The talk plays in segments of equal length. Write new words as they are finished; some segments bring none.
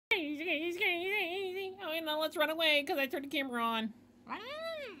let's run away because I turned the camera on.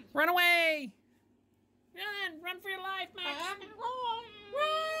 Run away! Run for your life, Max! Run,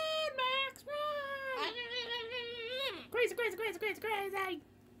 Max, run! Crazy, crazy, crazy, crazy, crazy!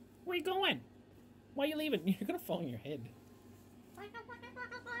 Where you going? Why are you leaving? You're gonna fall on your head. Why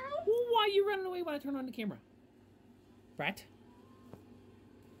are you running away when I turn on the camera? Brat?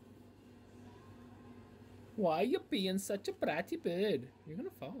 Why are you being such a bratty bird? You're gonna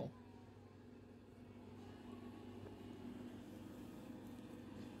fall.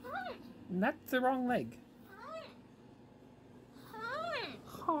 That's the wrong leg.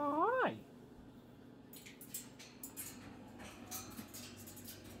 Hi.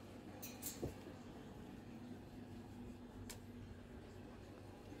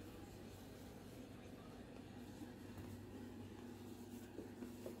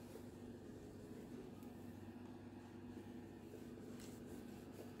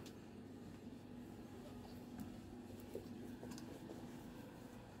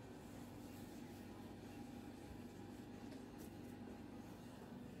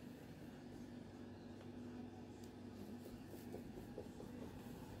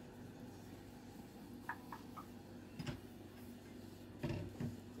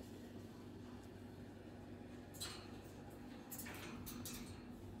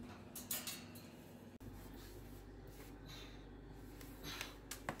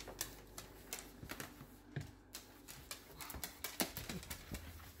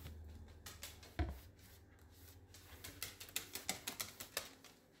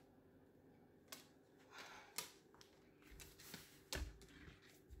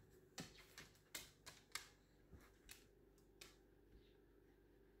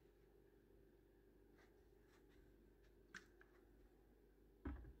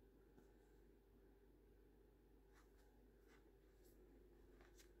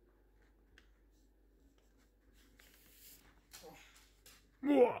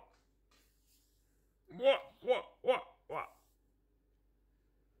 What?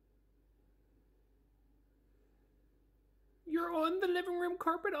 You're on the living room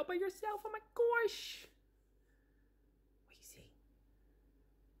carpet all by yourself? Oh my gosh! What do you see?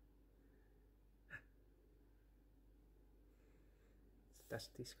 It's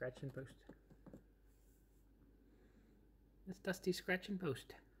Dusty Scratch and Post. It's Dusty Scratch and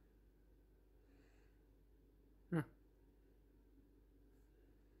Post. Huh.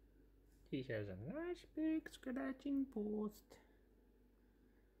 He has a nice big scratching post.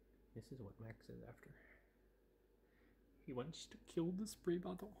 This is what Max is after. He wants to kill the spray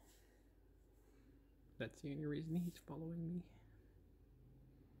bottle. That's the only reason he's following me.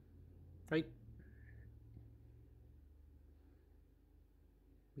 Right?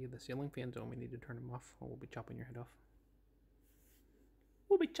 We have the ceiling fans on. We need to turn them off or we'll be chopping your head off.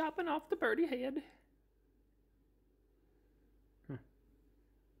 We'll be chopping off the birdie head.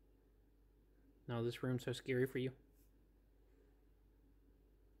 No, this room's so scary for you.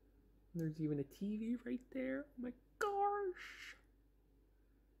 There's even a TV right there. Oh my gosh.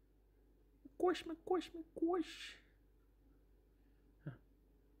 My gosh. Huh.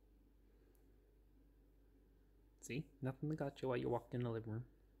 See? Nothing that got you while you walked in the living room.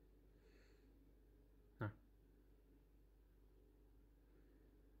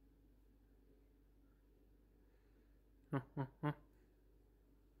 Huh. Huh.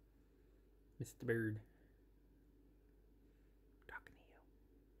 Mr. Bird. I'm talking to you.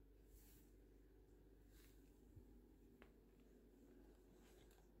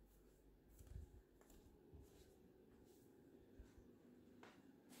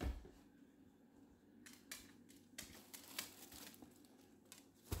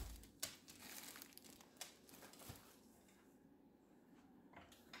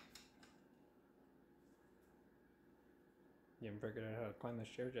 You haven't figured out how to climb this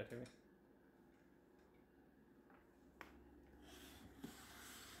stairs yet, have you?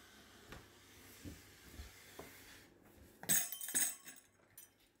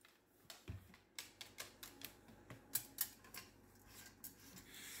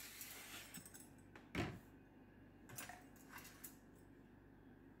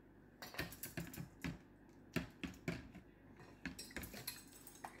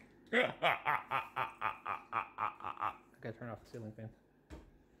 I gotta turn off the ceiling fan.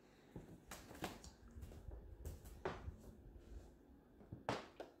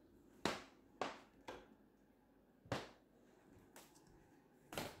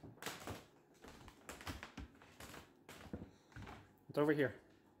 It's over here.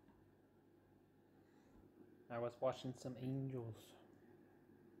 I was watching some angels.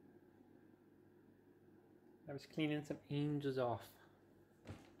 I was cleaning some angels off.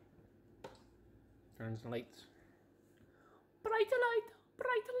 turns the lights. Brighter light,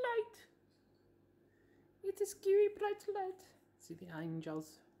 brighter light. It's a scary brighter light. See the angels.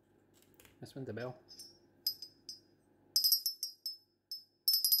 This one's the bell.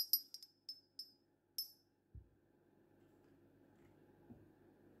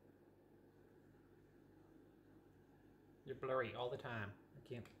 You're blurry all the time.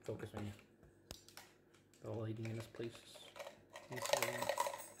 I can't focus on you. The lighting in this place is insane.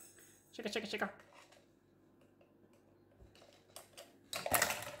 Shaka, shaka, shaka.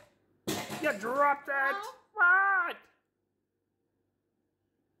 You dropped it! What?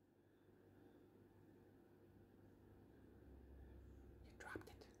 You dropped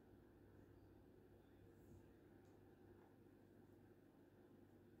it.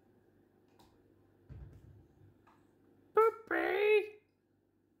 Poopy!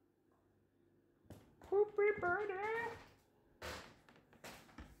 Poopy birdie!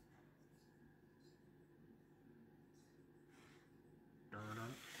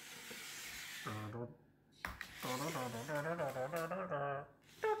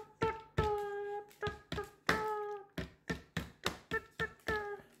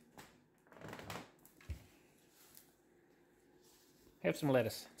 Have some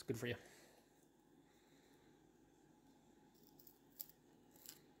lettuce. It's good for you.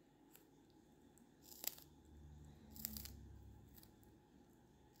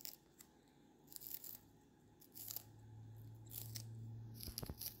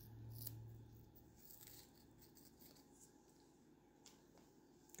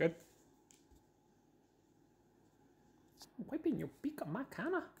 Good. I'm wiping your beak on my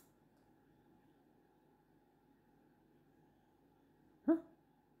counter.